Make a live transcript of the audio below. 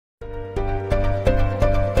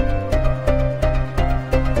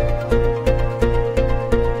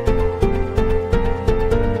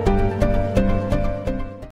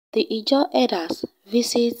Ijaw elders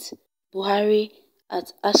visit Buhari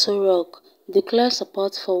at Aso Rock, declare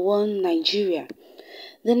support for One Nigeria.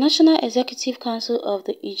 The National Executive Council of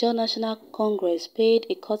the Ijaw National Congress paid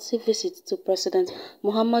a courtesy visit to President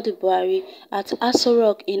Muhammadu Buhari at Aso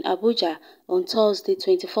Rock in Abuja on Thursday,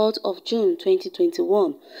 24th of June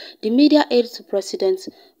 2021. The media aide to President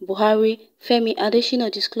Buhari, Femi Adesina,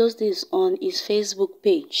 disclosed this on his Facebook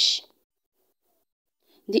page.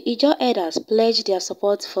 The Ijaw elders pledged their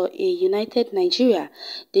support for a united Nigeria.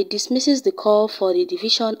 They dismisses the call for the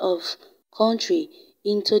division of country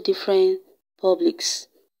into different republics.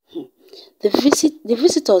 The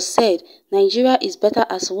visitors said Nigeria is better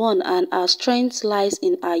as one and our strength lies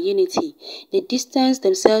in our unity. They distanced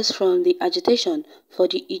themselves from the agitation for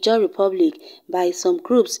the Ijaw Republic by some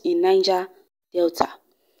groups in Niger Delta.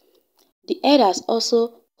 The elders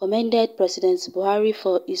also commended President Buhari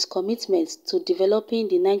for his commitment to developing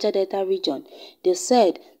the Niger Delta region. They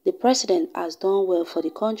said the president has done well for the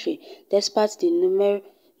country despite the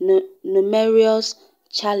numerous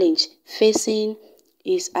challenges facing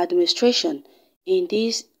his administration. In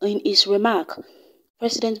his remark,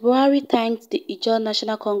 President Buhari thanked the Ijaw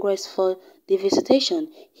National Congress for the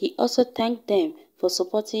visitation. He also thanked them for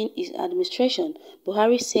supporting his administration.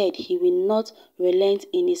 Buhari said he will not relent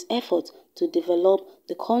in his effort to develop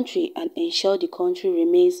the country and ensure the country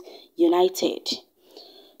remains united.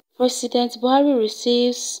 President Buhari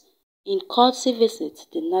receives in courtesy visit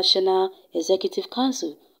the National Executive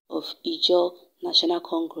Council of Ijaw National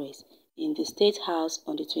Congress in the State House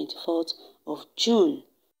on the 24th of June.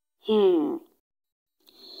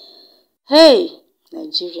 Hey,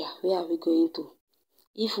 Nigeria, where are we going to?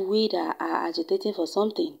 If we that are agitating for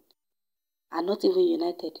something are not even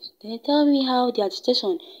united, then tell me how the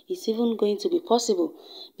agitation is even going to be possible,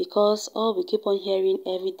 because all we keep on hearing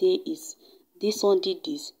every day is this one did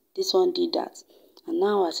this, this one did that. And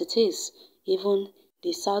now as it is, even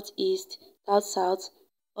the southeast, south,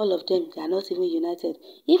 all of them, they are not even united.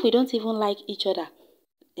 If we don't even like each other,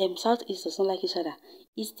 southeast doesn't like each other,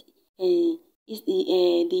 east, the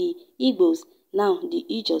Igbos, now the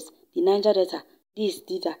Ijaws, the Niger Delta, this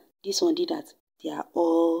did that, this one did that. They are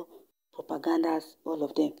all propagandas, all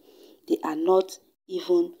of them. They are not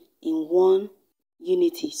even in one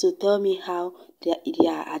unity. So tell me how their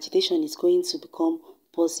agitation is going to become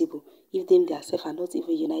possible if them themselves are not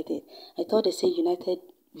even united. I thought they say united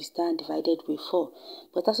we stand, divided we fall.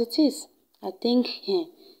 But as it is, I think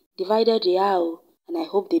divided they are, and I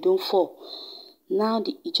hope they don't fall. Now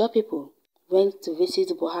the Ijaw people went to visit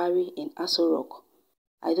Buhari in Aso Rock.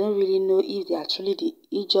 I don't really know if they are truly the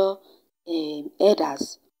Ijaw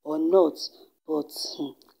elders or not, but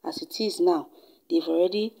as it is now, they've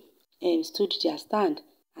already stood their stand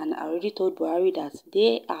and already told Buhari that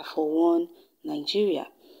they are for one Nigeria.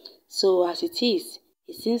 So as it is,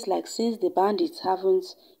 it seems like since the bandits haven't,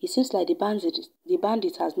 it seems like the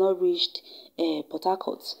bandit has not reached Port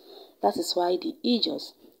Harcourt. That is why the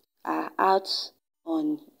Ijaws are out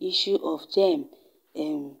on issue of them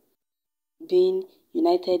being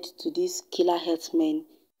united to this killer herdsmen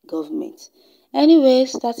government.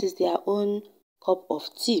 Anyways, that is their own cup of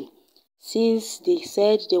tea. Since they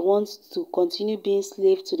said they want to continue being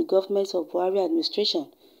slave to the government of Buhari administration,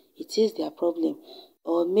 it is their problem.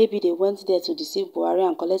 Or maybe they went there to deceive Buhari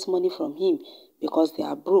and collect money from him because they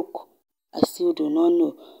are broke. I still do not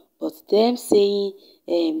know. But them saying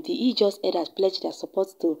the Ijaw elders pledged their support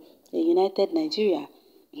to a united Nigeria,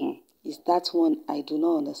 is that one I do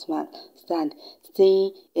not understand.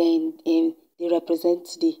 Saying they represent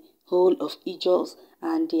the whole of Ijaws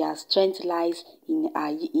and their strength lies in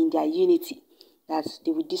their unity, that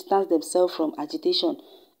they will distance themselves from agitation.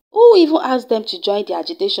 Who even asked them to join the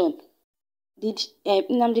agitation? Did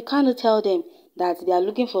Nnamdi Kanu tell them that they are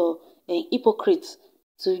looking for hypocrites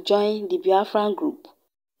to join the Biafran group?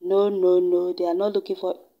 No, they are not looking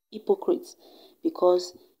for hypocrites,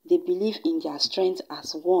 because they believe in their strength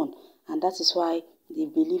as one, and that is why they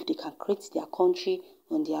believe they can create their country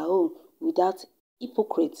on their own without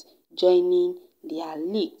hypocrites joining their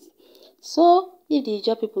league. So if the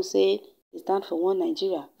Ijaw people say they stand for one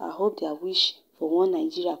Nigeria, I hope their wish for one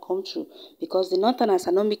Nigeria come true, because the Northerners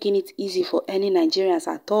are not making it easy for any Nigerians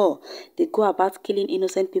at all. They go about killing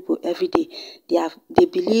innocent people every day. They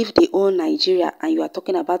believe they own Nigeria, and you are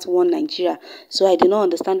talking about one Nigeria. So I do not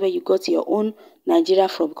understand where you got your own Nigeria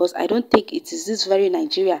from, because I don't think it is this very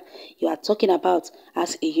Nigeria you are talking about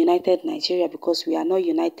as a united Nigeria, because we are not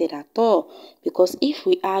united at all. Because if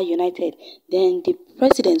we are united, then the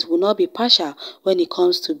president will not be partial when it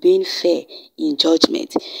comes to being fair in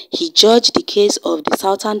judgment. He judged the case of the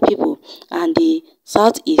southern people and the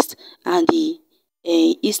southeast and the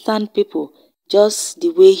eastern people just the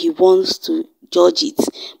way he wants to judge it.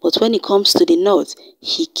 But when it comes to the North,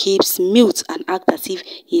 he keeps mute and act as if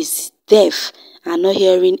he's deaf and not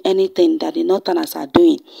hearing anything that the Northerners are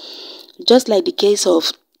doing. Just like the case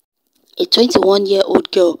of a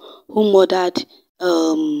 21-year-old girl who murdered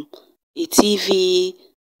a TV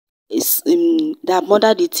that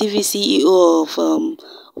murdered the TV CEO of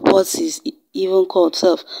what's his even called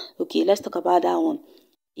self. Okay, let's talk about that one.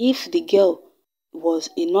 If the girl was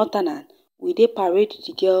a Northerner, will they parade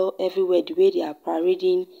the girl everywhere the way they are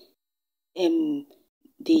parading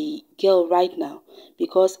the girl right now?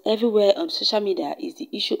 Because everywhere on social media is the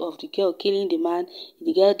issue of the girl killing the man.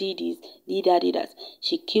 The girl did this, did that, did that.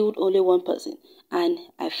 She killed only one person. And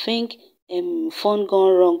I think fun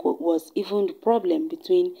gone wrong was even the problem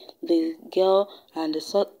between the girl and the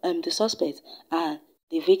suspect and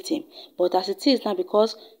the victim. But as it is now,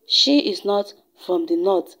 because she is not from the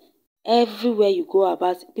North, everywhere you go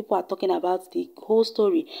about, people are talking about the whole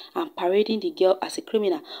story and parading the girl as a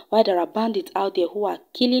criminal, while there are bandits out there who are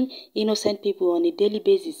killing innocent people on a daily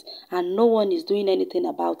basis and no one is doing anything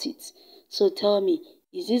about it. So tell me,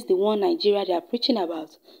 is this the one Nigeria they are preaching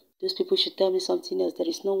about? Those people should tell me something else. There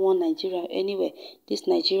is no one Nigeria anywhere. This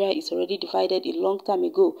Nigeria is already divided a long time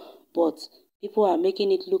ago, but people are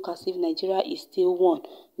making it look as if Nigeria is still one.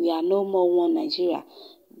 We are no more one Nigeria.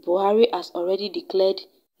 Buhari has already declared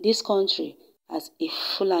this country as a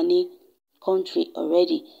Fulani country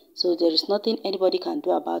already. So there is nothing anybody can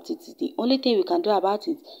do about it. The only thing we can do about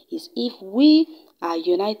it is if we are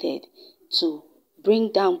united to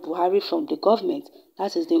bring down Buhari from the government.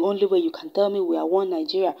 That is the only way you can tell me we are one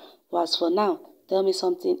Nigeria. But as for now, tell me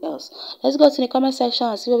something else. Let's go to the comment section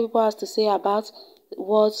and see what people have to say about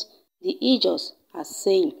what the Ijaws are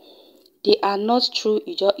saying. They are not true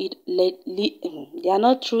Ijaw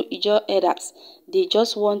elders. They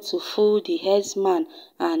just want to fool the headsman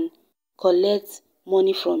and collect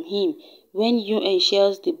money from him. When UN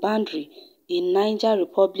shares the boundary, a Niger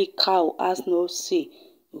Republic cow has no say.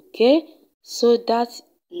 Okay, so that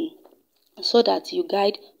you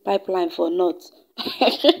guide pipeline for North.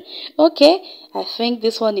 Okay, I think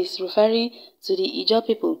this one is referring to the Ijaw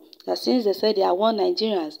people, that since they said they are one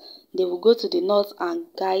Nigerians, they will go to the North and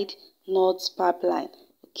guide North pipeline.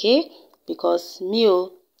 Okay, because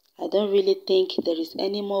I don't really think there is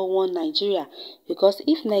any more one Nigeria, because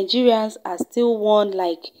if Nigerians are still one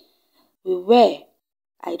like we were,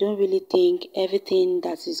 I don't really think everything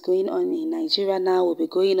that is going on in Nigeria now will be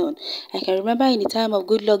going on. I can remember in the time of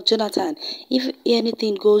Goodluck Jonathan, if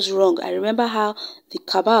anything goes wrong, I remember how the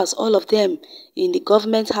cabals, all of them in the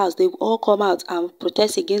government house, they all come out and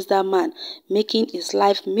protest against that man, making his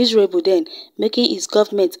life miserable then, making his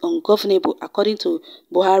government ungovernable, according to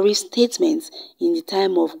Buhari's statements in the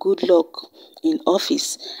time of Goodluck in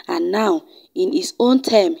office. And now, in his own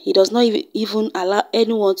term, he does not even allow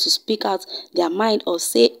anyone to speak out their mind or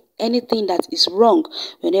say anything that is wrong.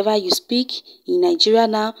 Whenever you speak in Nigeria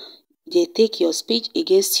now, they take your speech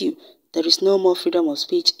against you. There is no more freedom of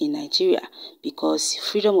speech in Nigeria, because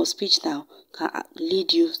freedom of speech now can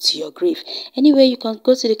lead you to your grave. Anyway, you can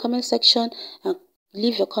go to the comment section and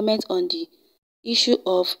leave your comment on the issue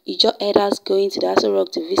of Ijaw elders going to the Aso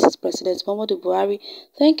Rock to visit President Muhammadu Buhari.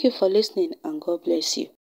 Thank you for listening and God bless you.